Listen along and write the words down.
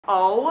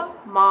Oh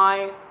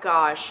my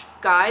gosh.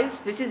 Guys,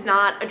 this is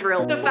not a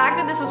drill. The fact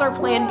that this was our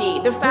plan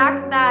B, the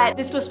fact that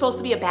this was supposed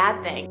to be a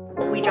bad thing.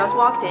 We just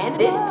walked in.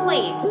 This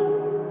place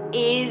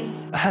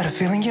is... I had a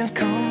feeling you'd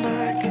come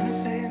back and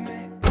save me.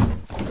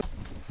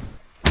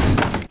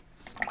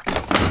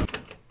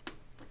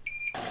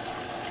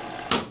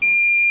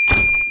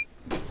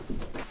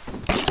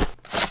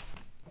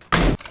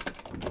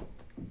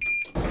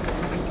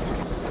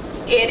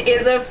 It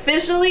is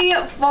officially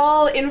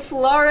fall in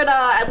Florida,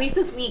 at least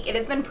this week. It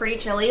has been pretty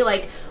chilly.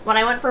 Like when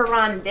I went for a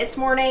run this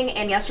morning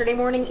and yesterday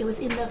morning, it was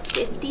in the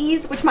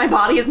 50s, which my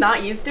body is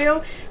not used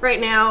to right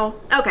now.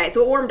 Okay,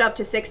 so it warmed up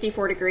to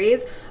 64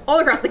 degrees all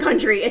across the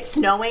country. It's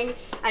snowing.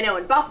 I know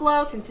in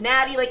Buffalo,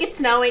 Cincinnati, like it's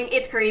snowing,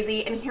 it's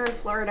crazy. And here in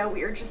Florida,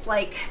 we are just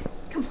like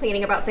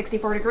complaining about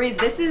 64 degrees.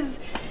 This is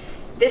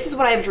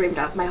what I've dreamed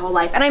of my whole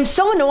life. And I'm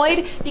so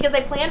annoyed because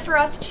I planned for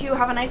us to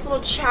have a nice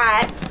little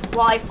chat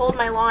while I fold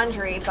my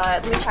laundry,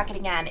 but let me check it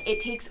again. It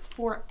takes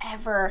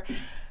forever.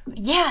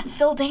 Yeah, it's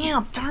still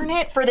damp, darn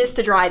it, for this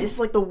to dry. This is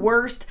like the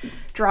worst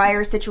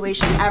dryer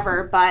situation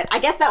ever, but I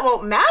guess that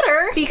won't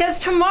matter because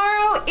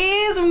tomorrow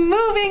is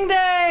moving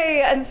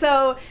day. And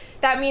so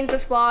that means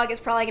this vlog is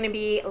probably gonna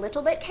be a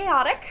little bit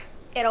chaotic.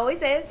 It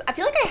always is. I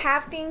feel like I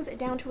have things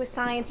down to a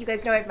science. You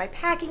guys know I have my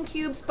packing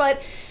cubes, but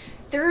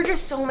there are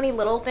just so many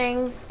little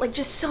things, like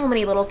just so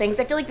many little things.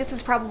 I feel like this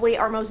is probably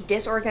our most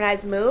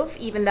disorganized move,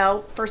 even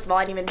though, first of all,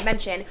 I didn't even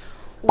mention,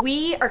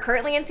 we are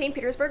currently in St.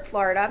 Petersburg,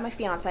 Florida, my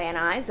fiance and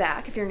I,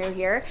 Zach, if you're new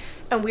here,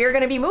 and we are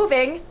gonna be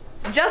moving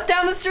just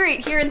down the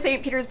street here in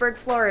St. Petersburg,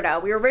 Florida.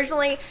 We were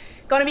originally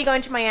gonna be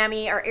going to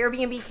Miami. Our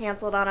Airbnb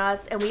canceled on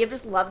us, and we have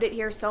just loved it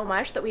here so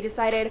much that we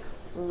decided,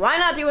 why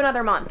not do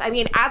another month? I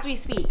mean, as we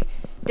speak,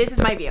 this is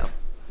my view.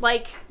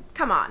 Like,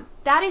 come on,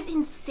 that is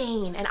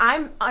insane, and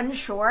I'm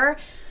unsure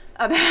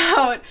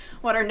about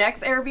what our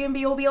next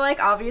Airbnb will be like.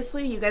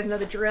 Obviously, you guys know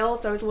the drill.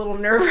 It's always a little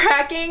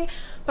nerve-wracking,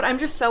 but I'm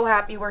just so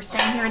happy we're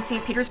staying here in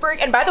St. Petersburg.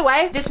 And by the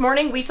way, this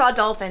morning we saw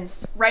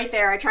dolphins right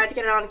there. I tried to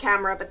get it on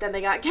camera, but then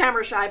they got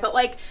camera shy, but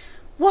like,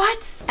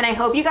 what? And I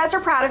hope you guys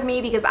are proud of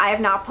me because I have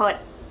not put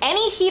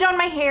any heat on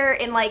my hair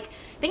in like,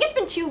 I think it's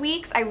been 2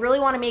 weeks. I really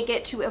want to make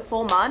it to a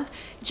full month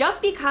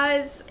just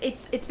because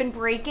it's been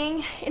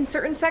breaking in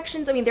certain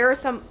sections. I mean, there are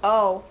some,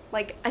 oh,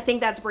 like I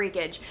think that's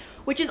breakage,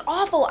 which is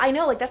awful. I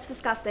know, like that's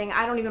disgusting.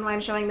 I don't even know why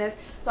I'm showing this.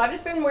 So I've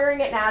just been wearing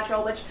it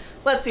natural, which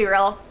let's be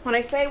real. When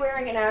I say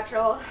wearing it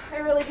natural, I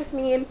really just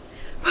mean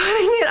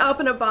putting it up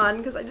in a bun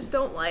because I just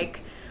don't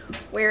like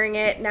wearing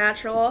it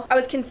natural. I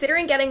was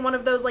considering getting one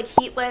of those like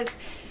heatless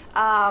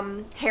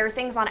hair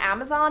things on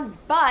Amazon,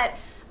 but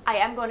I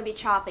am going to be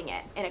chopping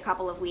it in a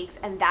couple of weeks,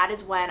 and that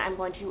is when I'm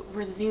going to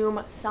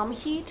resume some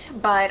heat.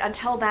 But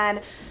until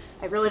then,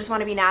 I really just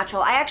want to be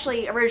natural. I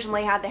actually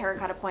originally had the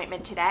haircut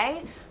appointment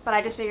today, but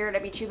I just figured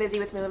I'd be too busy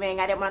with moving.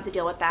 I didn't want to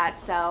deal with that,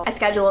 so I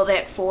scheduled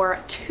it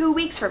for 2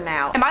 weeks from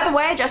now. And by the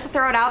way, just to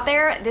throw it out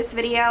there, this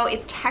video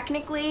is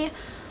technically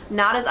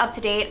not as up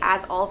to date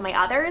as all of my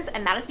others,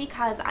 and that is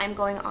because I'm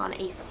going on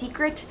a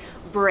secret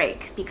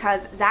break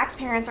because Zach's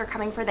parents are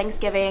coming for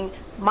Thanksgiving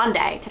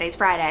Monday. Today's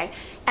Friday,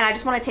 and I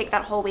just want to take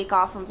that whole week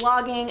off from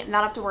vlogging,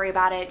 not have to worry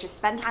about it, just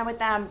spend time with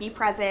them, be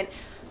present.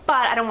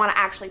 But I don't want to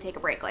actually take a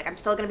break. Like I'm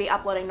still going to be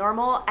uploading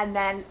normal, and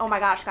then, oh my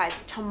gosh guys,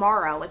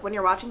 tomorrow, like when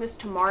you're watching this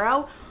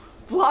tomorrow,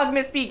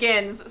 Vlogmas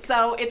begins.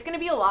 So it's going to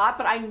be a lot,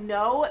 but I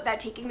know that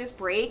taking this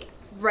break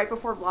right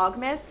before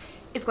Vlogmas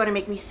is going to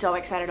make me so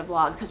excited to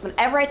vlog because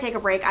whenever I take a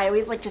break, I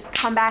always like just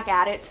come back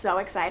at it so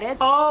excited.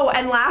 Oh,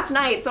 and last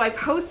night, so I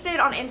posted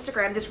on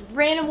Instagram, this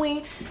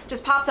randomly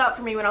just popped up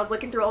for me when I was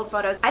looking through old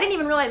photos. I didn't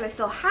even realize I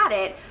still had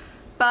it,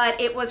 but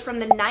it was from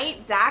the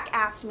night Zach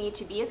asked me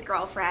to be his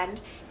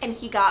girlfriend and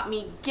he got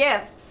me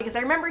gifts. Because I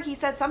remember he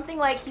said something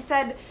like, he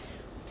said,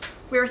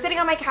 we were sitting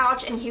on my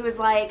couch and he was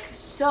like,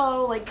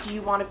 so like, do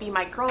you want to be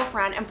my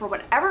girlfriend? And for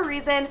whatever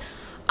reason,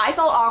 I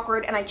felt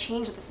awkward and I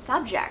changed the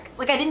subject.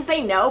 Like I didn't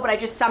say no, but I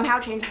just somehow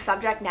changed the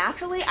subject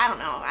naturally. I don't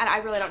know, I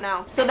really don't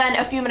know. So then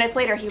a few minutes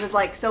later, he was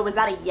like, so was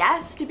that a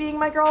yes to being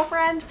my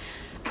girlfriend?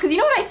 Because you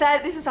know what I said?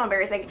 This is so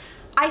embarrassing.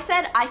 I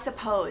said, I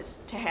suppose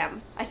to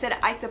him. I said,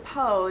 I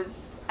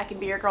suppose I can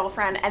be your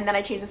girlfriend. And then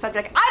I changed the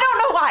subject. I don't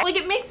know why. Like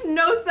it makes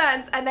no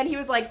sense. And then he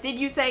was like, did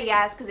you say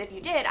yes? Because if you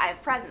did, I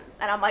have presents.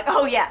 And I'm like,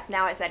 oh yes,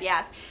 now I said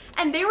yes.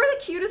 And they were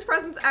the cutest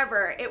presents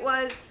ever. It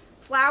was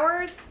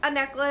flowers, a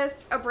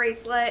necklace, a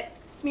bracelet,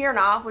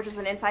 Smirnoff, which was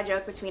an inside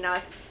joke between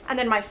us, and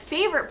then my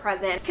favorite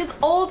present, his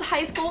old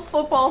high school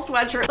football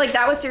sweatshirt. Like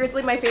that was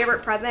seriously my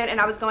favorite present,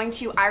 and I was going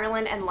to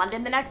Ireland and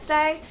London the next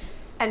day,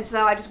 and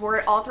so I just wore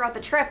it all throughout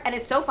the trip. And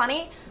it's so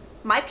funny,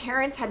 my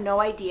parents had no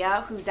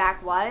idea who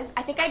Zach was.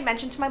 I think I'd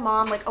mentioned to my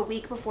mom like a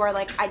week before,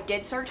 like I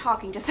did start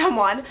talking to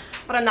someone,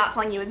 but I'm not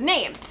telling you his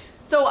name.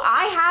 So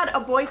I had a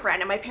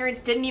boyfriend and my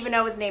parents didn't even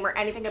know his name or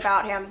anything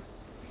about him.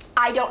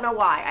 I don't know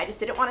why. I just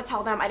didn't want to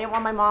tell them. I didn't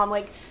want my mom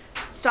like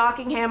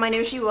stalking him. I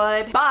knew she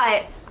would.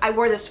 But I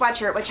wore the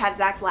sweatshirt which had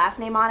Zach's last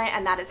name on it,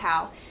 and that is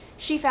how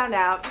she found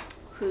out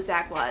who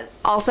Zach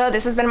was. Also,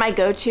 this has been my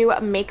go-to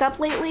makeup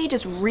lately,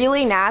 just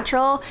really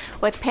natural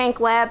with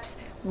pink lips,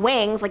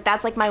 wings. Like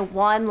that's like my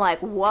one like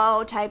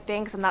whoa type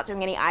thing because I'm not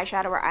doing any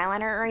eyeshadow or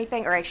eyeliner or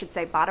anything, or I should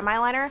say bottom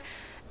eyeliner.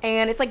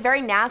 And it's like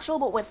very natural,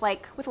 but with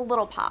a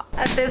little pop.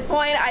 At this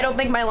point, I don't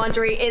think my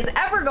laundry is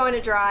ever going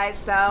to dry,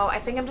 so I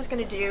think I'm just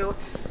gonna do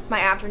my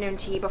afternoon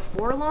tea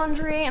before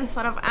laundry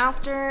instead of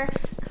after,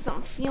 because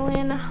I'm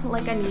feeling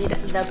like I need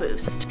the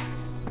boost.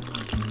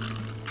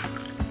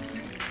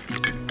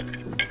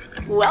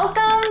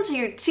 Welcome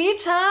to Tea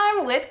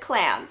Time with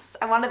Clance.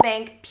 I want to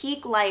thank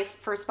Pique Life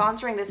for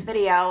sponsoring this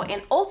video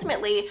and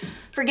ultimately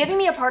for giving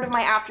me a part of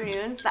my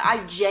afternoons that I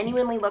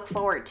genuinely look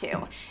forward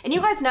to. And you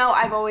guys know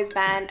I've always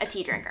been a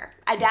tea drinker.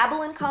 I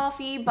dabble in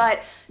coffee, but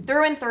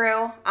through and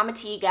through, I'm a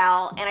tea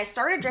gal, and I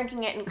started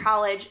drinking it in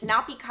college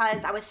not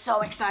because I was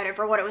so excited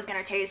for what it was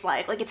gonna taste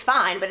like. Like, it's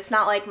fine, but it's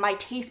not like my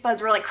taste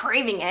buds were like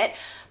craving it,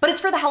 but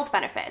it's for the health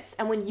benefits.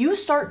 And when you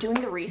start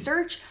doing the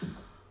research,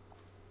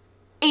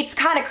 it's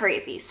kind of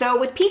crazy. So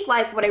with Pique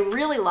Life, what I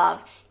really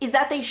love is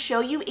that they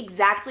show you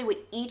exactly what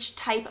each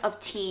type of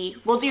tea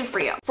will do for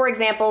you. For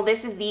example,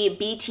 this is the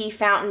BT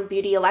Fountain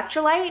Beauty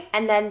Electrolyte,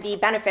 and then the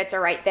benefits are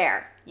right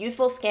there.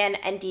 Youthful skin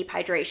and deep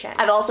hydration.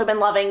 I've also been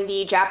loving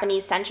the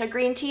Japanese sencha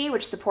green tea,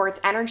 which supports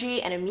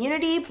energy and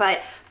immunity,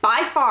 but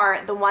by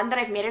far, the one that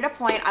I've made it a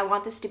point, I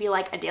want this to be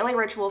like a daily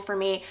ritual for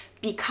me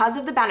because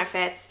of the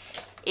benefits,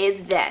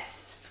 is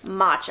this.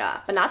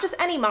 Matcha, but not just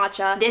any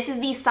matcha. This is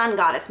the Sun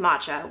Goddess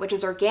matcha, which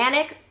is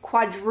organic,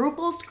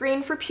 quadruple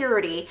screened for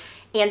purity,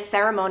 and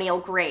ceremonial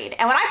grade.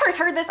 And when I first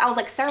heard this, I was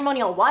like,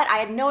 ceremonial what? I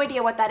had no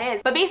idea what that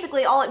is. But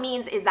basically all it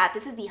means is that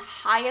this is the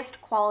highest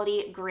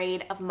quality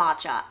grade of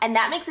matcha. And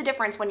that makes a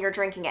difference when you're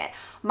drinking it.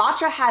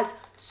 Matcha has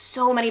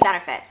so many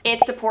benefits.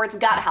 It supports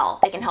gut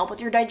health. It can help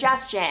with your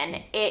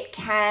digestion. It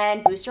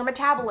can boost your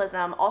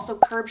metabolism, also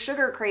curb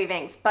sugar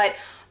cravings. But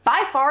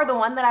by far the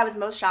one that I was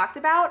most shocked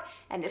about,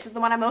 and this is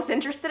the one I'm most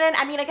interested in,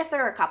 I mean, I guess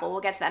there are a couple,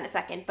 we'll get to that in a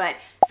second, but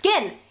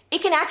skin.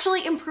 It can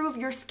actually improve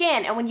your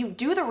skin, and when you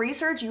do the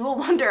research, you will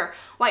wonder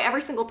why every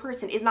single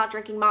person is not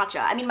drinking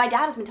matcha. I mean, my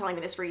dad has been telling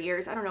me this for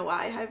years. I don't know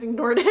why, I've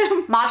ignored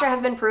him. Matcha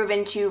has been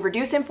proven to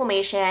reduce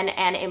inflammation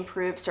and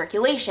improve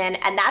circulation,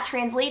 and that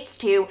translates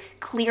to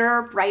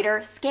clearer,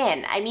 brighter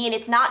skin. I mean,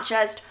 it's not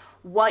just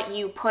what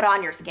you put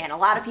on your skin. A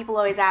lot of people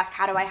always ask,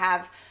 how do I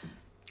have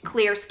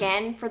clear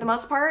skin for the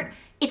most part?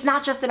 It's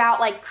not just about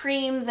like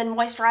creams and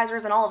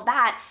moisturizers and all of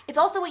that. It's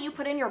also what you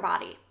put in your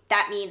body.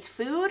 That means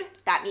food,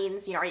 that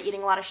means, you know, are you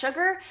eating a lot of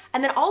sugar?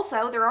 And then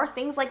also there are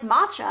things like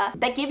matcha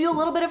that give you a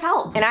little bit of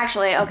help. And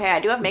actually, okay,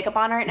 I do have makeup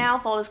on right now,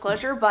 full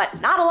disclosure,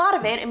 but not a lot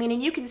of it. I mean,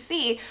 and you can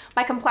see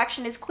my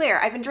complexion is clear.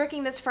 I've been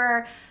drinking this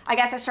for, I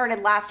guess I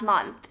started last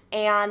month,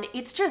 and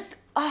it's just,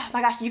 oh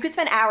my gosh, you could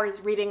spend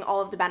hours reading all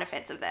of the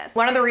benefits of this.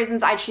 One of the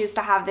reasons I choose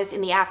to have this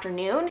in the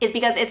afternoon is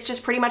because it's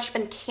just pretty much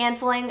been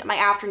canceling my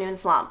afternoon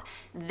slump.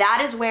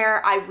 That is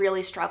where I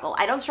really struggle.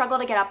 I don't struggle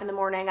to get up in the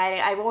morning.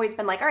 I've always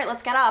been like, all right,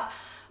 let's get up.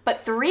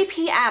 But 3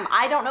 p.m.,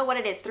 I don't know what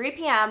it is. 3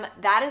 p.m.,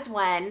 that is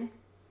when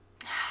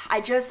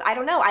I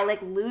don't know, I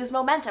like lose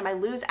momentum, I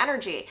lose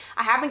energy.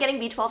 I have been getting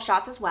B12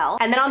 shots as well.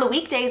 And then on the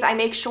weekdays, I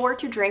make sure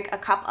to drink a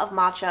cup of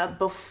matcha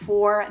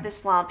before the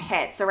slump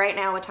hits. So right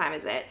now, what time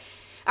is it?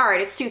 All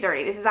right, it's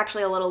 2:30. This is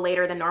actually a little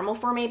later than normal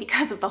for me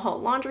because of the whole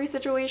laundry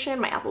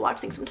situation. My Apple Watch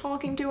thinks I'm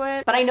talking to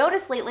it. But I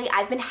noticed lately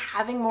I've been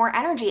having more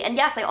energy. And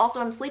yes, I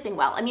also am sleeping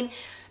well. I mean,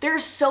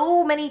 there's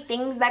so many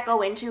things that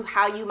go into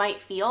how you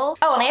might feel.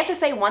 Oh, and I have to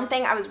say one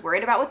thing I was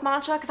worried about with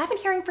matcha, because I've been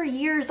hearing for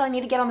years that I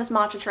need to get on this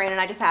matcha train and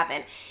I just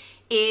haven't,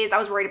 is I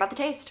was worried about the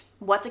taste.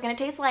 What's it gonna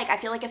taste like? I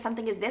feel like if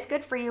something is this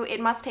good for you,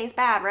 it must taste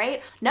bad,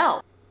 right?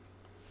 No.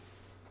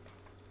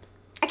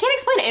 I can't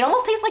explain it. It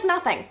almost tastes like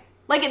nothing.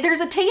 Like, there's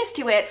a taste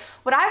to it.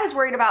 What I was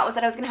worried about was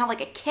that I was gonna have like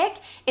a kick.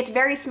 It's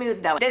very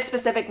smooth though. This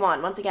specific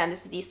one, once again,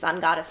 this is the Sun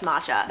Goddess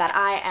matcha that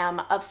I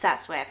am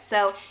obsessed with.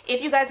 So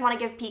if you guys wanna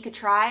give Pique a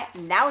try,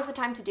 now is the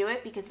time to do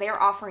it because they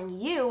are offering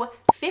you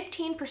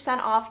 15%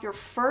 off your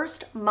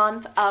first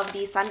month of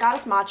the Sun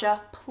Goddess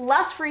matcha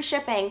plus free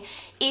shipping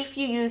if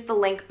you use the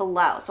link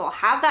below. So I'll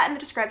have that in the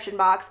description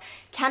box.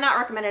 Cannot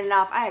recommend it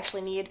enough. I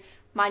actually need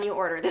my new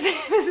order. This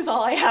is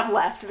all I have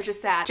left, which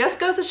is sad. Just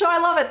goes to show I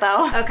love it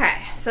though. Okay,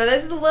 so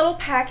this is a little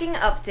packing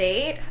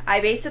update. I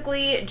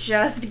basically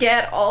just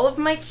get all of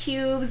my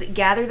cubes,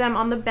 gather them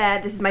on the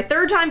bed. This is my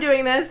third time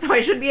doing this, so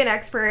I should be an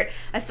expert.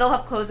 I still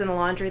have clothes in the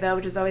laundry though,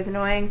 which is always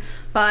annoying.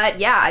 But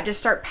yeah, I just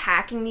start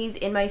packing these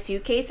in my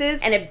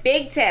suitcases. And a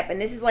big tip,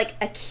 and this is like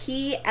a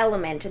key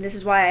element, and this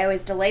is why I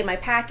always delay my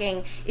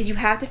packing, is you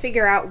have to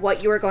figure out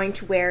what you are going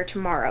to wear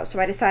tomorrow. So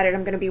I decided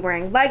I'm gonna be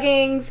wearing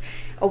leggings,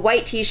 a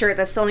white t-shirt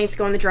that still needs to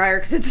go in the dryer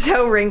because it's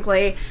so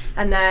wrinkly,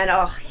 and then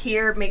oh,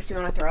 here makes me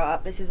want to throw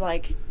up. This is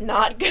like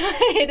not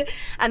good.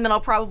 And then I'll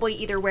probably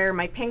either wear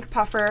my pink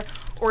puffer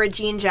or a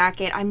jean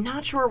jacket. I'm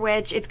not sure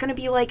which. It's gonna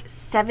be like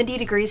 70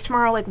 degrees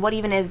tomorrow. Like, what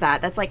even is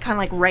that? That's like kind of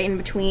like right in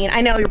between.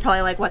 I know you're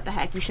probably like, what the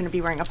heck? You shouldn't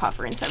be wearing a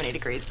puffer in 70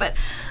 degrees, but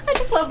I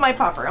just love my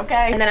puffer,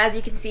 okay? And then as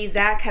you can see,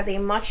 Zach has a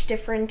much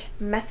different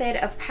method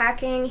of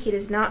packing. He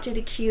does not do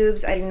the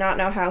cubes. I do not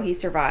know how he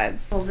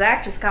survives. Well,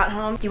 Zach just got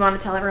home. Do you want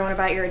to tell everyone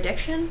about your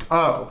addiction?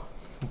 Oh,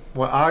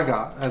 what I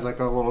got as like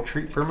a little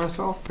treat for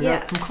myself. I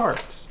got some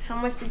cards. How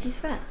much did you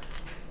spend?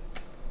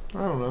 I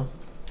don't know.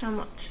 How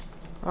much?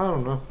 I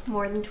don't know.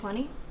 More than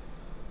 20?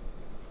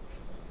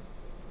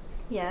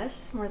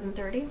 Yes. More than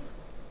 30?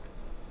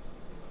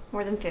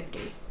 More than 50?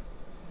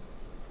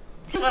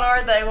 What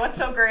are they? What's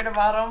so great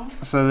about them?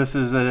 So this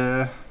is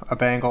a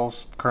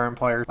Bengals current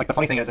player. Like the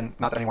funny thing is, and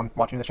not that anyone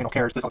watching this channel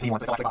cares, this is what he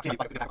wants. It's actually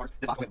like, good cards.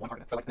 This last we have one card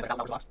in it. So like, this guy's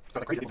 $1 less. So it's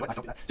like crazy to do it. I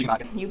don't do that. So you can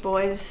buy it. You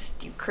boys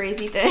do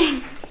crazy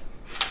things.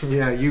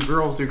 Yeah, you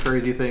girls do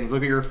crazy things.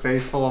 Look at your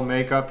face full of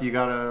makeup. You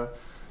got a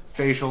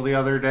facial the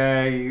other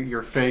day.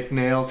 Your fake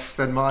nails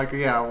spend like,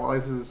 yeah, well,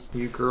 this is,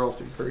 you girls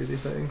do crazy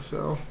things,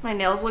 so. My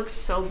nails look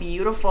so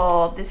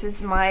beautiful. This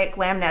is my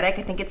Glamnetic.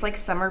 I think it's like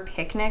Summer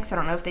Picnics. I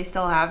don't know if they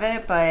still have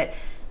it, but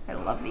I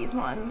love these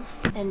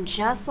ones. And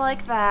just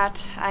like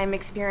that, I'm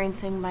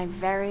experiencing my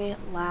very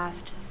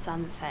last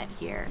sunset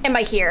here. And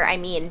by here, I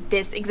mean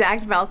this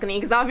exact balcony,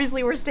 because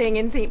obviously we're staying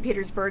in St.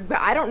 Petersburg, but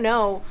I don't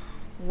know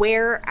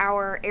where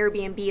our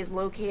Airbnb is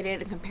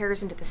located in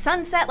comparison to the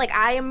sunset. Like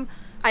I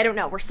don't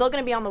know. We're still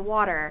gonna be on the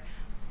water,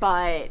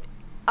 but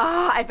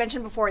I've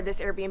mentioned before this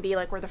Airbnb,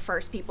 like we're the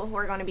first people who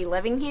are gonna be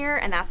living here,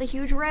 and that's a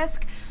huge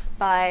risk,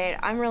 but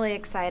I'm really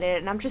excited,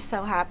 and I'm just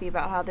so happy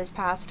about how this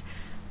past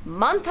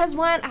month has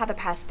went, how the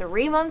past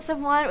 3 months have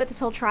went with this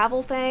whole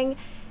travel thing,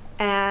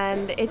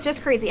 and it's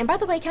just crazy. And by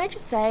the way, can I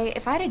just say,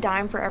 if I had a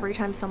dime for every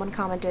time someone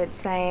commented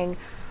saying,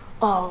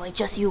 oh, like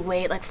just you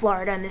wait, like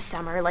Florida in the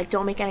summer, like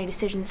don't make any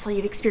decisions till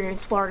you've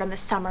experienced Florida in the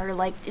summer,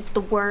 like it's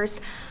the worst.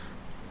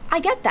 I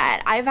get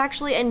that. I've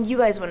actually, and you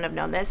guys wouldn't have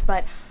known this,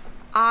 but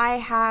I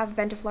have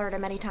been to Florida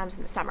many times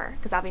in the summer,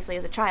 because obviously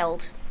as a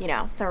child, you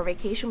know, summer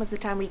vacation was the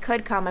time we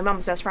could come. My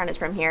mom's best friend is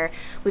from here.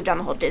 We've done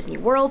the whole Disney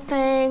World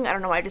thing. I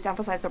don't know why I just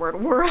emphasized the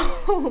word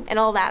world and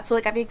all that. So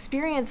like I've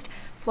experienced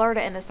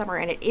Florida in the summer,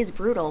 and it is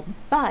brutal,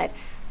 but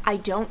I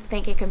don't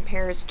think it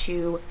compares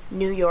to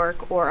New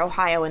York or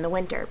Ohio in the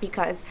winter,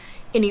 because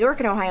in New York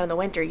and Ohio in the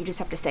winter, you just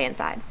have to stay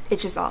inside.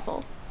 It's just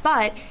awful.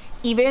 But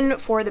even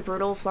for the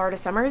brutal Florida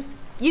summers,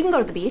 you can go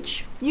to the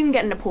beach, you can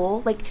get in a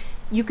pool, like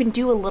you can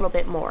do a little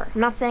bit more.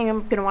 I'm not saying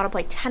I'm gonna wanna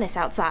play tennis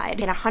outside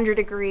in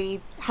 100-degree,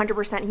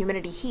 100%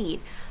 humidity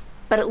heat,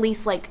 but at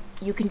least like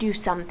you can do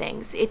some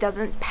things. It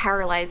doesn't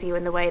paralyze you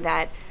in the way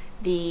that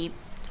the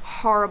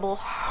horrible,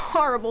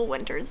 horrible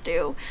winters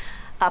do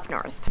up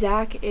north.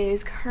 Zach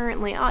is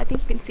currently, oh, I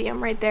think you can see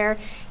him right there.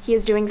 He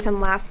is doing some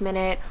last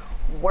minute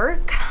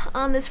work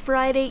on this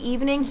Friday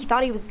evening. He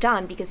thought he was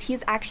done because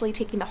he's actually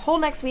taking the whole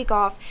next week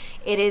off.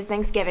 It is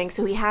Thanksgiving,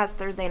 so he has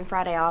Thursday and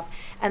Friday off,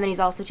 and then he's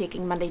also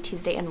taking Monday,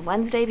 Tuesday, and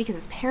Wednesday because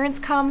his parents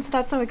come, so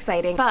that's so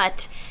exciting.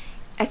 But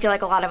I feel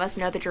like a lot of us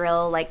know the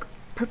drill, like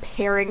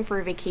preparing for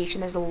a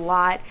vacation, there's a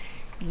lot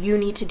you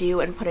need to do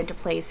and put into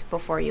place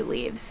before you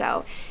leave.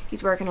 So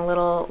he's working a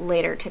little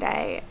later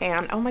today,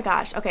 and oh my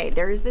gosh, okay,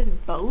 there's this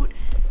boat.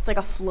 It's like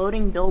a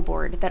floating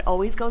billboard that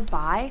always goes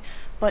by,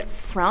 but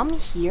from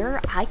here,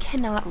 I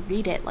cannot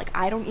read it. Like,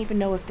 I don't even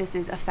know if this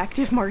is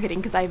effective marketing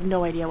because I have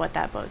no idea what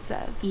that boat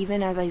says.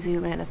 Even as I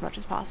zoom in as much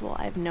as possible,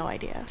 I have no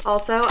idea.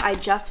 Also, I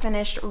just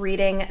finished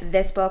reading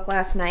this book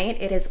last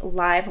night. It is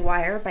Live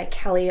Wire by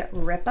Kelly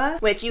Ripa,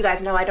 which you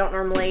guys know I don't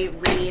normally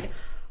read,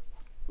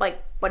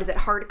 like, what is it,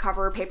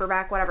 hardcover,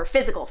 paperback, whatever,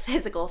 physical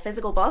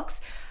books.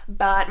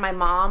 But my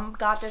mom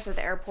got this at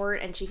the airport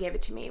and she gave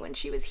it to me when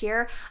she was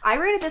here. I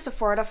rated this a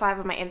 4 out of 5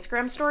 of my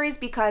Instagram stories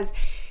because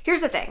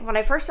here's the thing. When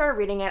I first started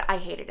reading it, I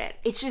hated it.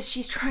 It's just,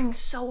 she's trying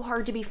so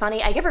hard to be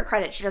funny. I give her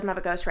credit, she doesn't have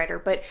a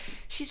ghostwriter, but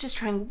she's just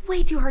trying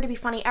way too hard to be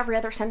funny every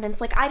other sentence.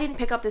 Like, I didn't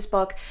pick up this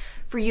book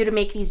for you to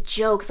make these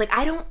jokes. Like,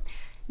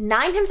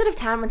 9 times out of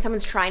 10 when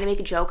someone's trying to make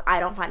a joke, I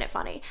don't find it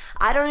funny.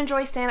 I don't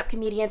enjoy stand-up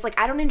comedians. Like,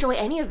 I don't enjoy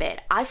any of it.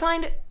 I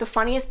find the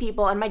funniest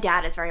people, and my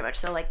dad is very much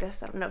so like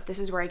this, I don't know if this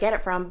is where I get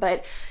it from,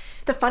 but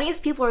the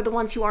funniest people are the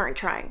ones who aren't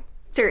trying.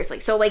 Seriously.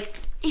 So like,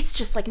 it's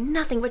just like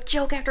nothing but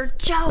joke after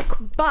joke.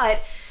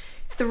 But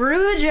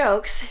through the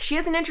jokes, she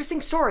has an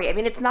interesting story. I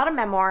mean, it's not a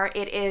memoir,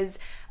 it is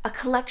a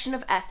collection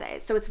of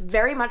essays. So it's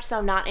very much so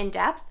not in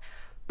depth,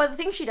 but the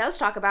things she does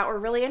talk about were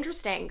really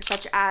interesting,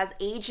 such as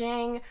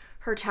aging,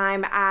 her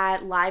time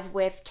at Live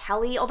with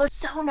Kelly, although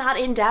so not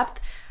in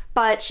depth,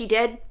 but she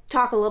did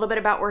talk a little bit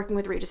about working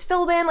with Regis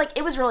Philbin. Like,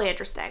 it was really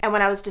interesting. And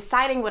when I was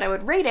deciding what I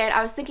would rate it,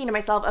 I was thinking to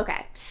myself,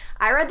 okay,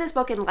 I read this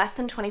book in less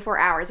than 24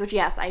 hours, which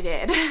yes, I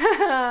did.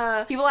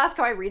 People ask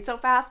how I read so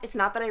fast. It's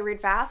not that I read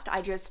fast,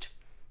 I just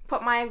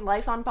put my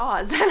life on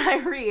pause and I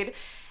read.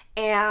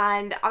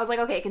 And I was like,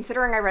 okay,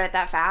 considering I read it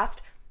that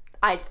fast,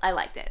 I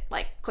liked it,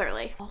 like,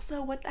 clearly.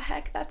 Also, what the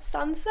heck, that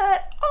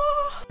sunset,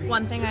 oh.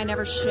 One thing I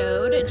never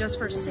showed, just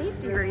for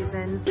safety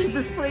reasons, is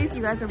this place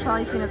you guys have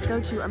probably seen us go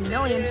to a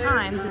million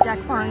times. The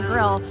Deck Barn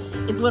Grill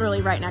is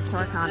literally right next to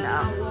our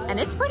condo, and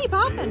it's pretty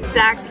poppin'.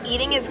 Zach's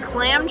eating his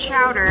clam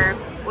chowder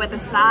with a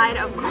side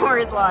of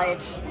Coors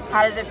Light.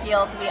 How does it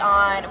feel to be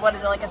on, what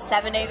is it, like a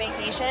 7-day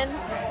vacation?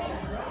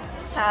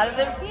 How does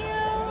it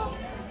feel?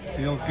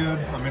 Feels good.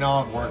 I mean,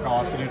 I'll have work.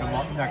 I'll have to do them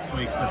next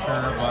week for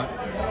sure, but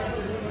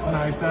it's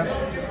nice that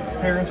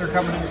parents are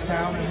coming into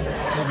town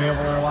and we'll be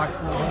able to relax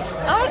a little bit.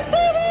 I'm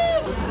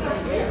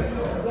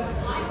excited!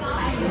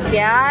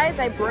 Guys,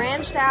 I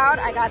branched out.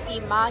 I got the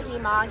mahi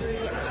mahi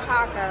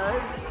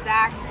tacos.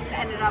 Zach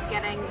ended up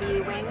getting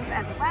the wings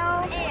as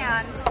well,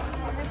 and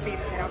the sweet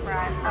potato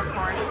fries, of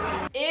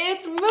course.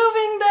 It's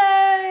moving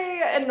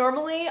day! And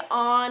normally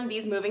on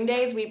these moving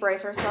days, we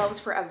brace ourselves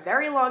for a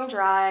very long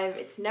drive.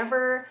 It's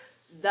never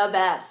the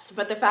best,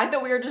 but the fact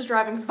that we were just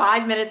driving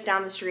 5 minutes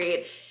down the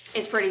street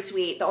is pretty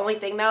sweet. The only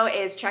thing though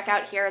is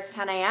checkout here is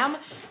 10 a.m.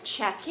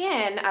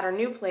 Check-in at our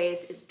new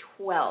place is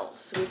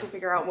 12. So we have to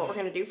figure out what we're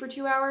gonna do for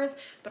 2 hours.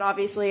 But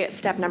obviously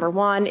step number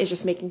 1 is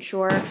just making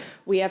sure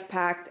we have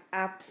packed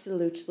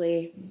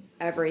absolutely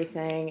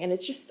everything. And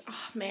it's just,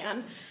 oh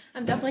man,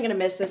 I'm definitely gonna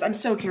miss this. I'm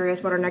so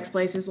curious what our next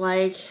place is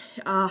like.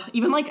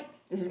 Even like,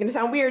 this is gonna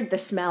sound weird, the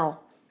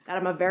smell. That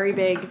I'm a very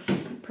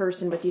big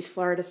person with these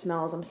Florida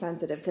smells. I'm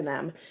sensitive to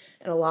them.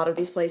 And a lot of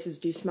these places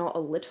do smell a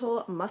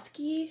little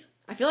musky.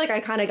 I feel like I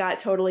kind of got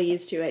totally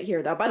used to it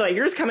here though. By the way,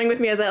 you're just coming with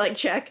me as I like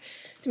check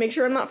to make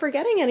sure I'm not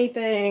forgetting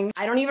anything.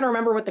 I don't even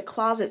remember what the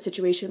closet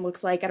situation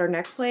looks like at our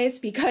next place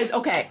because,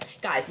 okay,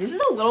 guys, this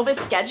is a little bit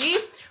sketchy.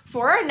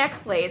 For our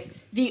next place,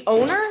 the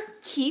owner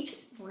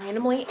keeps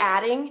randomly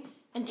adding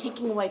and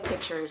taking away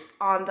pictures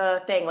on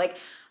the thing. Like,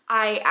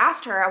 I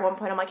asked her at one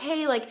point, I'm like,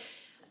 hey, like,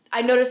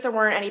 I noticed there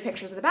weren't any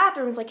pictures of the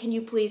bathrooms. Like, can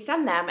you please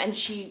send them? And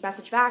she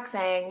messaged back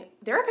saying,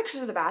 there are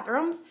pictures of the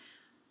bathrooms.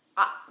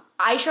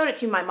 I showed it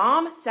to my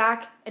mom,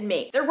 Zach, and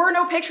me. There were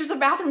no pictures of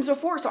bathrooms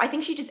before, so I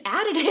think she just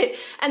added it.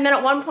 And then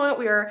at one point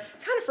we were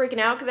kind of freaking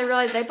out because I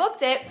realized I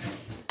booked it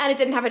and it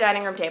didn't have a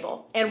dining room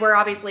table. And we're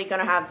obviously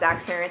gonna have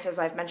Zach's parents, as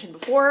I've mentioned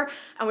before.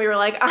 And we were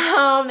like,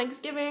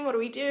 Thanksgiving, what do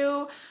we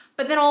do?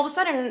 But then all of a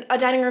sudden a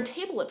dining room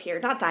table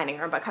appeared. Not dining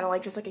room, but kind of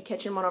like just like a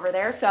kitchen one over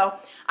there. So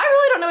I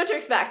really don't know what to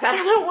expect. I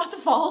don't know what's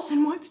false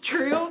and what's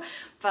true,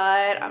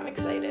 but I'm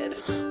excited.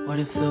 What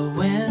if the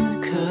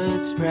wind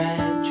could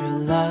spread your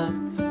love?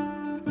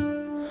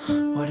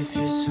 What if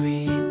your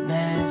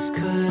sweetness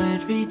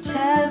could reach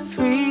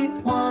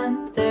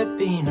everyone? There'd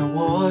be no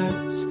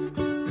wars.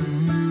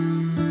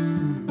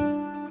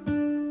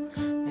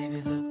 Maybe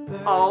the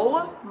birds.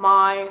 Oh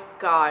my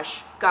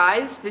gosh.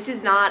 Guys, this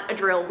is not a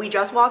drill. We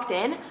just walked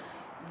in.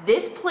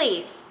 This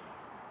place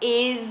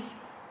is...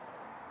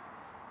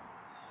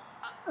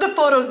 The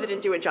photos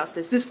didn't do it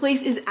justice. This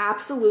place is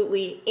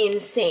absolutely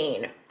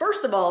insane.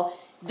 First of all,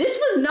 this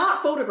was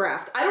not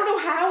photographed. I don't know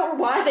how or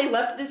why they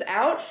left this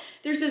out.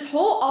 There's this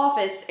whole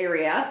office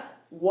area.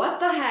 What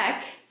the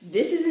heck?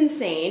 This is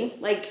insane.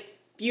 Like,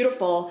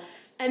 beautiful.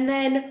 And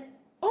then,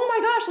 oh my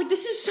gosh, like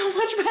this is so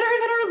much better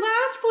than our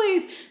last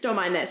place. Don't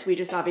mind this. We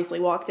just obviously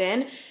walked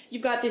in.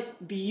 You've got this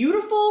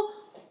beautiful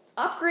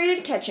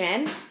upgraded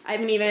kitchen. I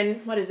haven't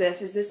even, what is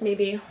this? Is this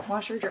maybe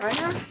washer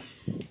dryer?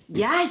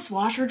 Yes,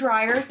 washer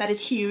dryer. That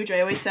is huge. I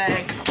always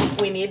say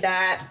we need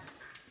that.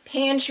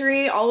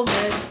 Pantry, all of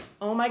this.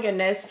 Oh my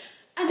goodness.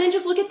 And then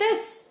just look at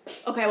this.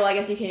 Okay, well, I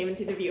guess you can't even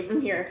see the view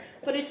from here,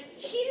 but it's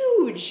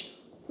huge.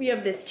 We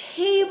have this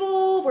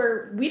table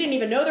where we didn't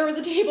even know there was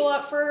a table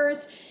up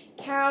first.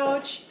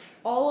 Couch,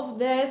 all of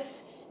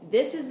this.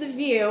 This is the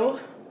view.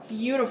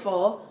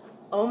 Beautiful.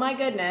 Oh my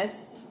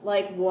goodness.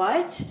 Like,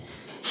 what?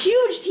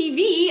 Huge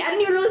TV. I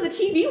didn't even realize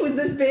the TV was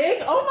this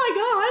big. Oh my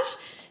gosh.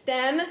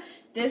 Then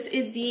this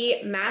is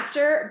the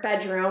master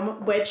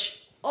bedroom,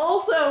 which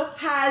also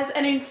has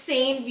an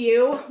insane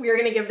view. We are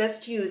gonna give this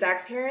to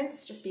Zach's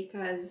parents just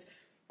because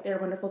they're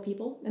wonderful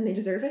people and they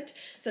deserve it.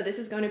 So this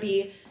is gonna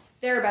be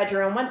their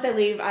bedroom. Once they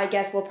leave, I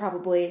guess we'll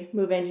probably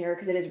move in here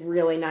because it is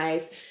really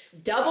nice.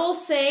 Double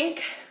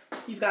sink.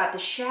 You've got the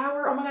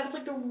shower. Oh my God, it's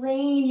like the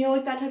rain, you know,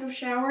 like that type of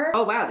shower.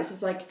 Oh wow, this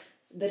is like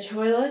the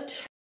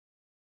toilet.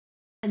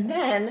 And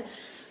then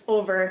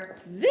over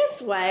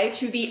this way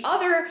to the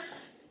other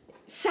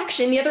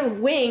section, the other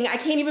wing. I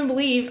can't even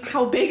believe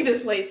how big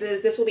this place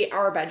is. This will be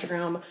our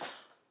bedroom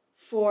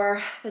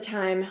for the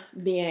time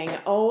being.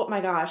 Oh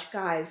my gosh,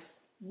 guys.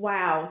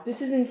 Wow,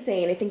 this is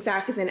insane. I think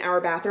Zach is in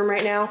our bathroom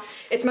right now.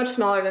 It's much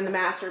smaller than the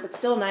master, but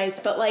still nice.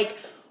 But like,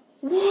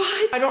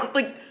 what? I don't,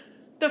 like,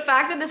 the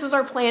fact that this was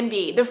our plan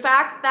B, the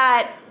fact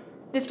that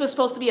this was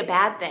supposed to be a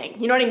bad thing.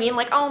 You know what I mean?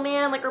 Like, oh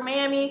man, like our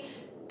Miami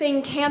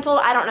thing canceled.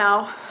 I don't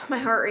know. My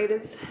heart rate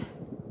is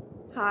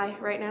high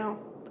right now.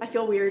 I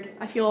feel weird.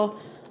 I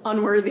feel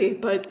unworthy,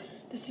 but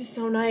this is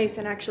so nice.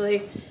 And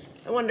actually,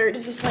 I wonder,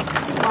 does this like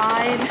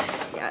slide?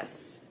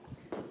 Yes.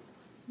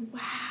 Wow.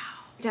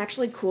 It's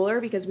actually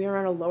cooler because we are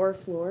on a lower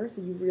floor,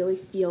 so you really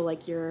feel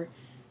like you're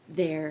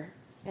there.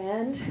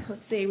 And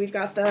let's see, we've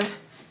got the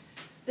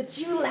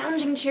two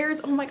lounging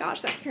chairs. Oh my gosh,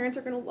 Zach's parents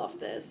are gonna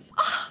love this.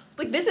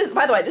 Like this is,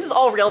 by the way, this is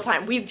all real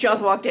time. We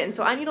just walked in,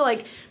 so I need to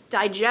like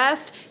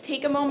digest,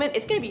 take a moment.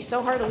 It's gonna be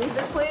so hard to leave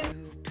this place.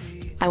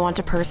 I want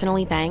to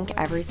personally thank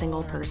every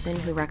single person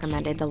who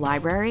recommended the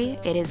library.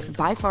 It is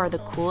by far the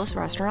coolest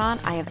restaurant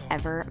I have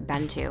ever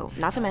been to.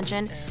 Not to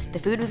mention, the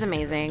food was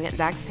amazing.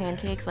 Zach's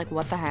pancakes, like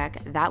what the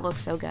heck, that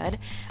looks so good.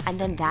 And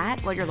then that,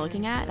 what you're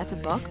looking at, that's a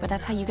book, but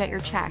that's how you get your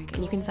check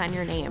and you can sign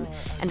your name.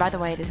 And by the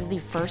way, this is the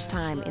first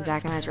time in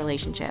Zach and I's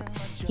relationship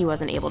he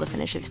wasn't able to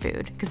finish his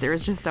food because there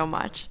was just so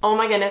much. Oh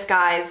my goodness,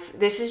 guys,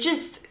 this is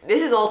just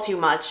this is all too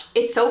much.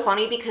 It's so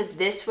funny because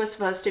this was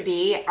supposed to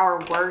be our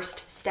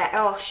worst stay.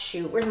 Oh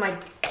shoot, where's my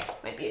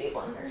beauty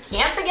blender?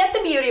 Can't forget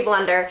the beauty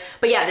blender.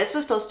 But yeah, this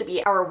was supposed to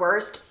be our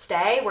worst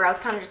stay, where I was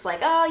kind of just like,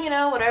 oh, you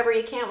know, whatever,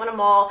 you can't win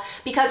them all.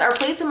 Because our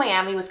place in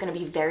Miami was gonna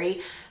be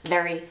very,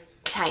 very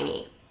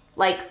tiny.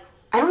 Like,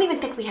 I don't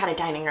even think we had a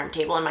dining room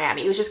table in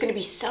Miami. It was just gonna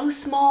be so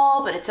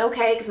small, but it's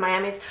okay because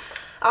Miami's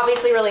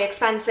obviously really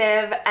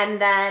expensive. And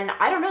then,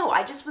 I don't know,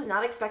 I just was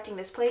not expecting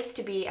this place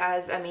to be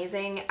as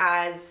amazing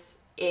as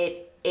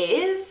it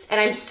is. And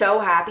I'm so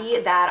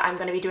happy that I'm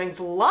gonna be doing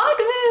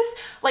Vlogmas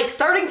like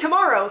starting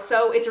tomorrow.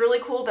 So it's really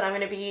cool that I'm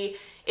gonna be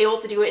able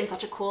to do it in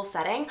such a cool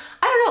setting.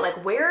 I don't know,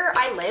 like where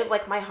I live,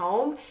 like my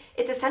home,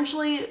 it's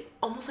essentially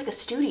almost like a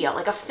studio,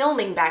 like a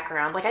filming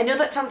background. Like I know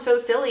that sounds so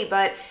silly,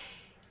 but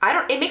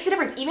it makes a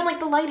difference. Even like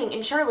the lighting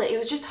in Charlotte, it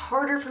was just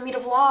harder for me to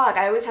vlog.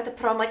 I always had to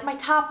put on like my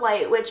top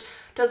light, which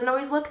doesn't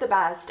always look the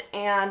best.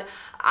 And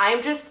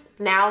I'm just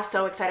now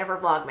so excited for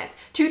Vlogmas.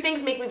 Two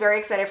things make me very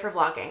excited for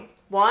vlogging.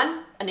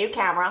 One, a new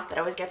camera that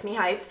always gets me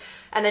hyped.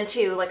 And then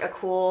two, like a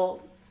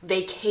cool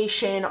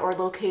vacation or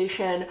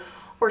location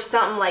or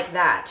something like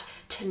that.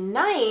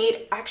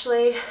 Tonight,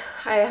 actually,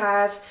 I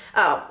have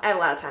a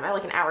lot of time. I have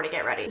like an hour to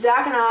get ready.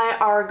 Zach and I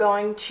are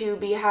going to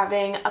be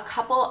having a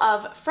couple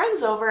of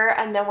friends over,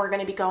 and then we're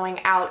gonna be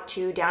going out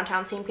to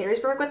downtown St.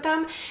 Petersburg with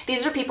them.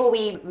 These are people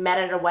we met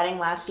at a wedding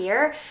last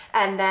year,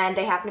 and then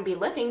they happen to be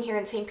living here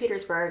in St.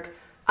 Petersburg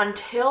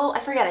until, I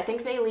forget, I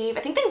think they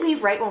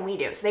leave right when we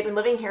do. So they've been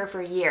living here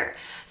for a year.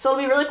 So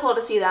it'll be really cool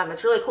to see them.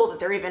 It's really cool that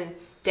they're even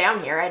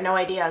down here. I had no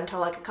idea until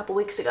like a couple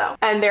weeks ago.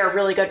 And they're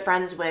really good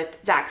friends with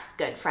Zach's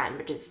good friend,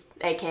 which is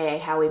AKA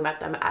how we met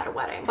them at a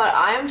wedding. But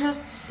I'm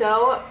just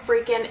so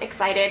freaking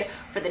excited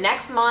for the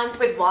next month.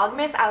 With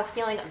Vlogmas, I was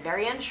feeling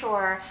very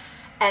unsure.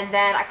 And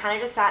then I kind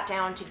of just sat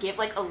down to give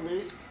like a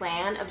loose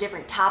plan of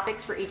different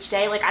topics for each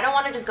day. Like I don't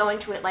want to just go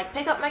into it like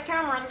pick up my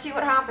camera and see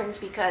what happens,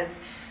 because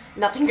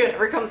nothing good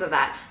ever comes of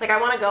that. Like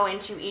I want to go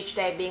into each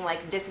day being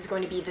like, this is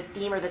going to be the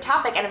theme or the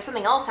topic, and if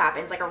something else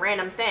happens, like a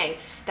random thing,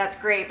 that's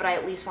great, but I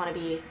at least want to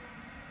be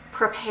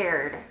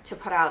prepared to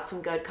put out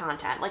some good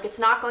content. Like it's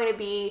not going to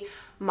be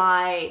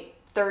my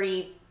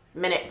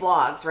 30-minute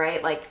vlogs,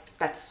 right? Like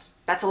that's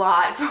a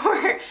lot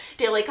for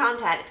daily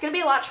content. It's gonna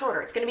be a lot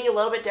shorter. It's gonna be a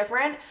little bit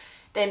different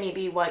than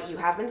maybe what you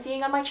have been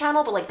seeing on my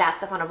channel, but like that's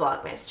the fun of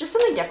Vlogmas. Just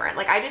something different.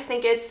 Like I just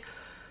think it's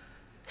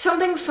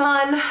something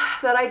fun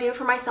that I do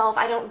for myself.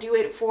 I don't do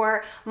it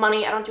for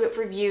money. I don't do it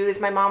for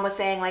views. My mom was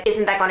saying like,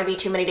 isn't that going to be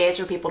too many days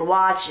for people to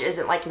watch?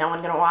 Isn't like no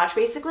one gonna watch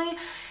basically?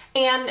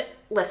 And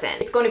listen,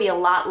 it's going to be a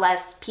lot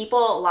less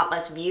people, a lot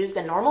less views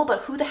than normal,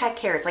 but who the heck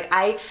cares? Like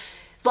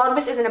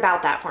Vlogmas isn't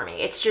about that for me.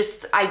 It's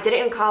just, I did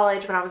it in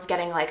college when I was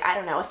getting like, I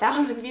don't know,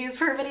 1,000 views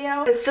per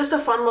video. It's just a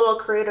fun little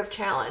creative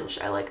challenge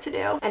I like to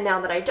do. And now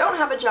that I don't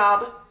have a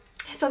job,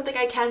 it's something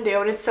I can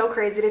do. And it's so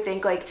crazy to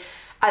think like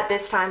at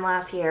this time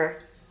last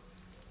year,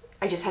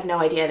 I just had no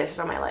idea this is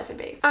what my life would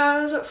be.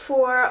 As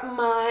for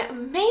my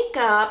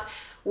makeup,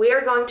 we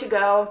are going to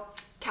go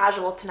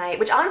casual tonight,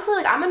 which honestly,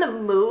 like I'm in the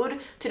mood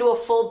to do a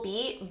full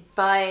beat,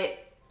 but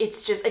it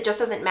just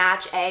doesn't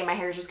match. My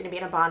hair is just gonna be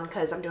in a bun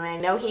because I'm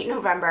doing no heat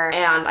November,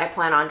 and I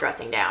plan on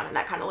dressing down, and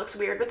that kind of looks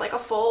weird with like a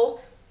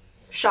full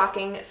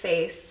shocking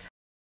face.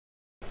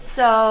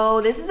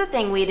 So this is a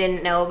thing we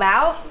didn't know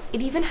about.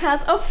 It even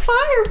has a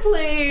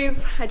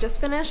fireplace. I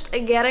just finished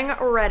getting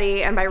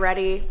ready, and by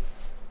ready,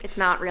 it's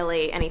not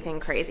really anything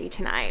crazy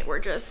tonight. We're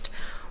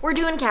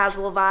doing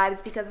casual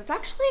vibes because it's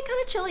actually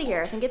kind of chilly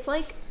here. I think it's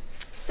like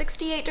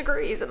 68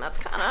 degrees, and it's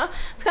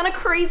kind of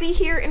crazy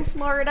here in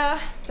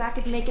Florida. Zach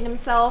is making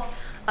himself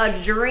a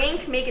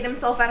drink, making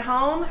himself at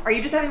home. Are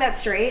you just having that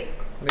straight?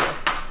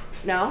 Yeah.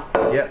 No?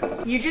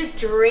 Yes. You just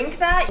drink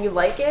that? You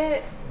like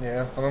it?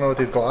 Yeah, I don't know what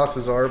these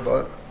glasses are,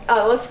 but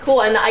Oh, it looks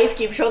cool. And the ice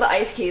cube, show the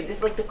ice cube. This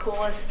is like the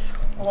coolest.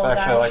 it's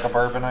actually like a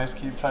bourbon ice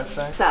cube type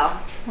thing. So,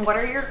 what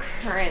are your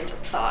current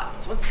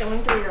thoughts? What's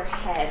going through your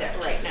head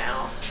right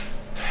now?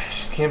 I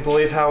just can't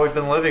believe how we've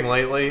been living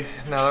lately,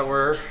 now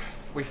that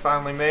we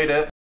finally made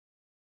it.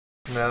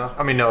 No,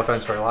 I mean, no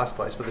offense to our last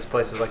place, but this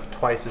place is like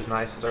twice as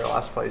nice as our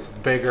last place. It's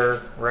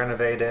bigger,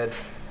 renovated.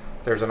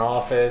 There's an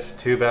office,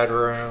 2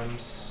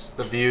 bedrooms,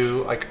 the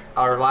view, like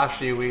our last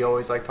view, we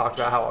always like talked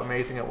about how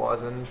amazing it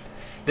was, and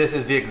this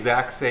is the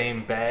exact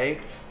same bay,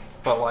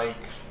 but like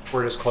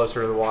we're just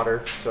closer to the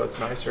water, so it's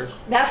nicer.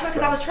 That's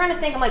because I was trying to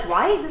think, I'm like,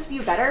 why is this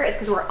view better? It's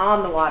because we're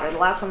on the water. The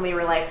last one we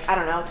were like, I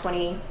don't know,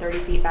 20, 30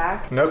 feet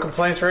back. No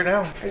complaints right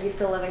now. Are you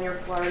still living your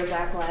Florida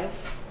Zach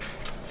life?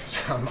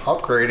 I'm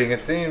upgrading,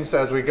 it seems,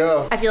 as we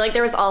go. I feel like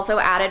there was also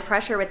added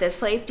pressure with this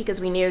place because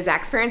we knew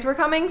Zach's parents were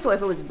coming, so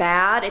if it was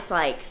bad, it's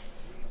like,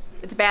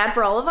 it's bad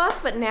for all of us,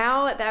 but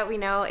now that we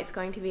know it's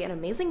going to be an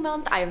amazing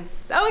month, I am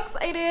so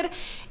excited.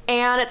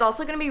 And it's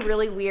also gonna be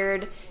really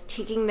weird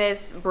taking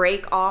this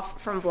break off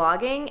from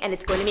vlogging, and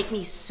it's going to make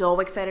me so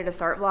excited to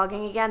start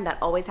vlogging again. That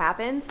always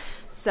happens.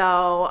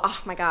 So,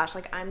 oh my gosh,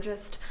 like I'm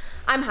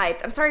hyped.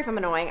 I'm sorry if I'm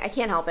annoying, I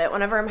can't help it.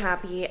 Whenever I'm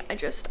happy,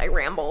 I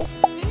ramble.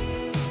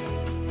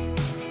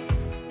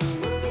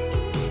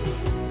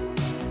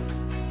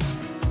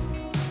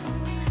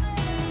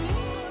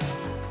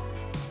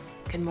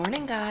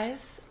 morning,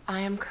 guys. I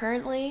am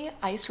currently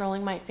ice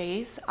rolling my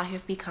face. I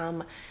have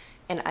become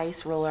an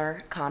ice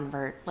roller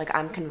convert. Like,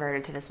 I'm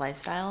converted to this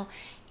lifestyle.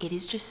 It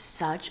is just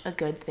such a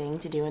good thing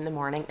to do in the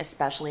morning,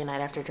 especially a night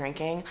after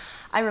drinking.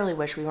 I really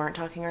wish we weren't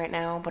talking right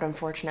now, but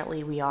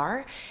unfortunately we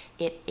are.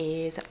 It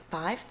is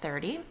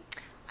 5:30.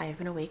 I have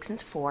been awake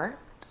since 4.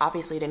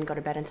 Obviously didn't go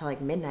to bed until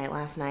like midnight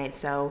last night,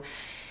 so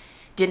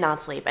did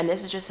not sleep. And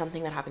this is just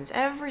something that happens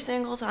every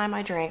single time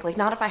I drink. Like,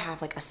 not if I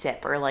have like a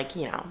sip or like,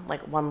 you know,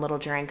 like one little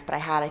drink, but I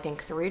had, I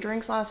think, 3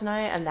 drinks last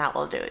night, and that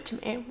will do it to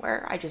me,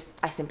 where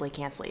I simply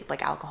can't sleep.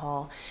 Like,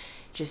 alcohol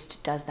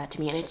just does that to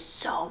me, and it's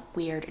so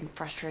weird and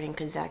frustrating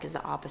because Zach is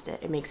the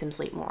opposite. It makes him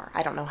sleep more.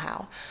 I don't know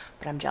how,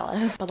 but I'm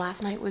jealous. But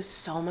last night was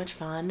so much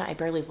fun. I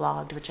barely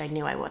vlogged, which I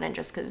knew I wouldn't,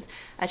 just because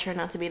I try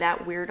not to be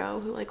that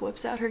weirdo who like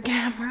whips out her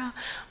camera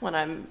when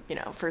I'm, you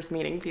know, first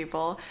meeting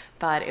people.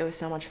 But it was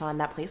so much fun.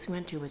 That place we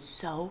went to was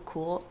so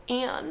cool,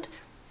 and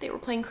they were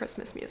playing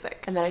Christmas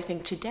music. And then I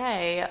think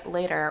today,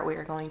 later, we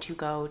are going to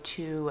go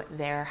to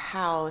their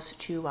house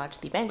to watch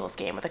the Bengals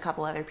game with a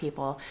couple other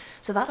people.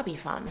 So that'll be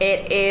fun.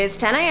 It is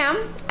 10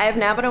 a.m. I have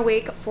now been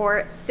awake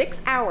for 6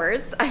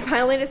 hours. I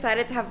finally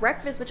decided to have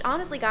breakfast, which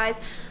honestly,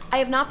 guys, I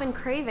have not been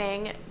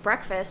craving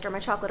breakfast or my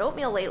chocolate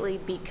oatmeal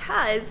lately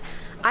because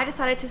I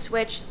decided to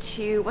switch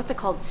to, what's it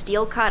called,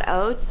 steel cut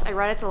oats. I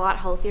read it's a lot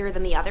healthier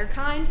than the other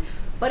kind,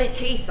 but it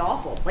tastes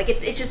awful. Like,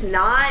 it's just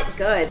not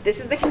good. This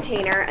is the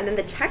container, and then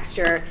the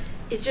texture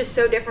is just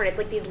so different. It's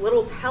like these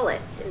little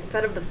pellets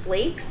instead of the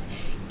flakes,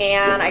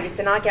 and I just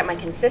did not get my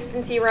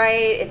consistency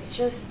right. It's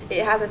just,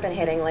 it hasn't been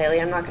hitting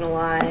lately, I'm not gonna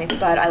lie,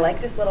 but I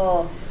like this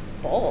little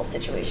bowl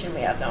situation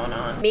we have going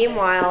on.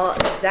 Meanwhile,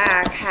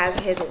 Zach has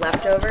his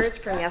leftovers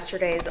from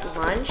yesterday's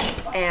lunch,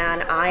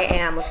 and I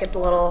am, let's get the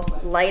little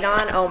light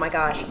on. Oh my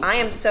gosh, I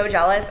am so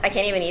jealous. I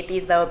can't even eat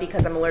these though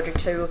because I'm allergic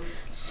to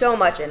so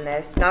much in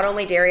this. Not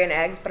only dairy and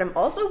eggs, but I'm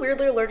also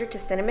weirdly allergic to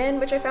cinnamon,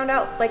 which I found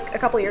out like a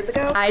couple years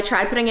ago. I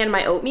tried putting in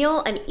my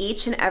oatmeal, and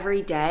each and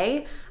every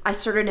day I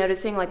started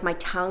noticing like my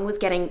tongue was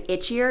getting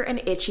itchier and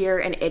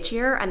itchier and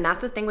itchier, and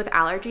that's the thing with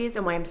allergies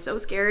and why I'm so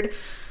scared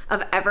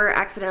of ever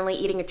accidentally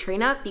eating a tree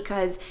nut,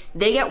 because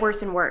they get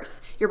worse and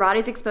worse. Your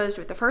body's exposed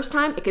to it the first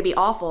time, it could be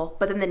awful,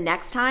 but then the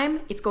next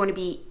time it's going to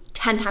be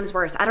 10 times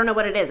worse. I don't know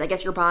what it is. I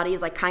guess your body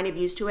is like kind of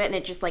used to it, and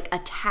it just like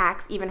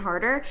attacks even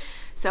harder.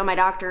 So my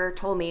doctor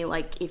told me,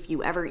 like, if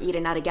you ever eat a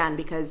nut again,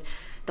 because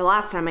the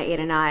last time I ate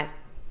a nut,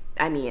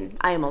 I mean,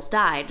 I almost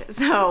died.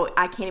 So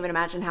I can't even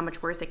imagine how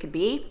much worse it could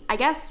be. I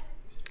guess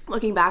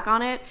looking back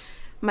on it,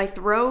 my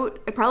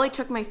throat, it probably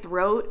took my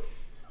throat,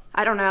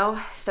 I don't know,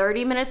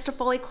 30 minutes to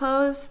fully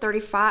close,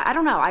 35, I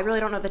don't know. I really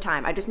don't know the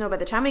time. I just know by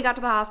the time we got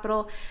to the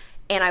hospital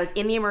and I was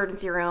in the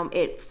emergency room,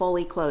 it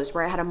fully closed,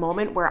 where I had a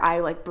moment where I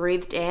like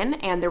breathed in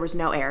and there was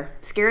no air.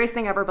 Scariest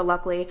thing ever, but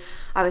luckily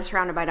I was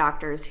surrounded by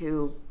doctors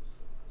who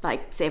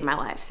like saved my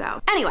life.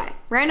 So anyway,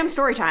 random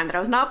story time that I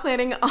was not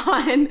planning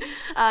on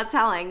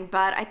telling,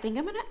 but I think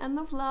I'm gonna end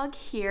the vlog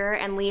here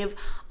and leave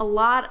a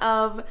lot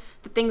of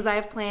the things I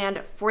have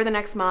planned for the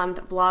next month.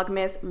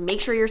 Vlogmas,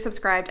 make sure you're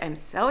subscribed. I'm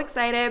so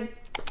excited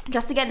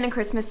just to get in the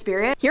Christmas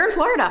spirit here in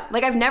Florida.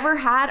 Like, I've never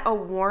had a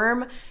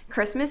warm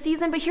Christmas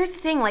season, but here's the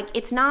thing, like,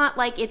 it's not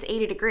like it's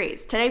 80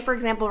 degrees. Today, for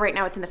example, right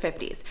now it's in the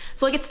 50s.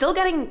 So like, it's still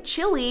getting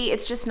chilly,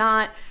 it's just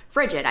not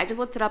frigid. I just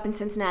looked it up in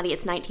Cincinnati,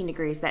 it's 19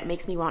 degrees. That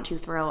makes me want to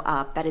throw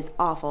up. That is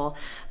awful.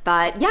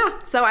 But yeah,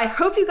 so I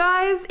hope you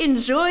guys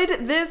enjoyed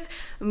this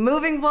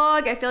moving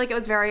vlog. I feel like it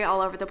was very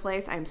all over the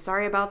place. I'm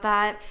sorry about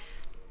that.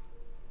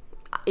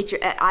 It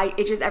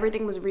just,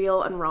 everything was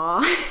real and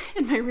raw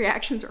and my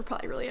reactions were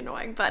probably really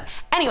annoying. But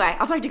anyway,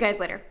 I'll talk to you guys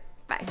later.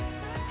 Bye.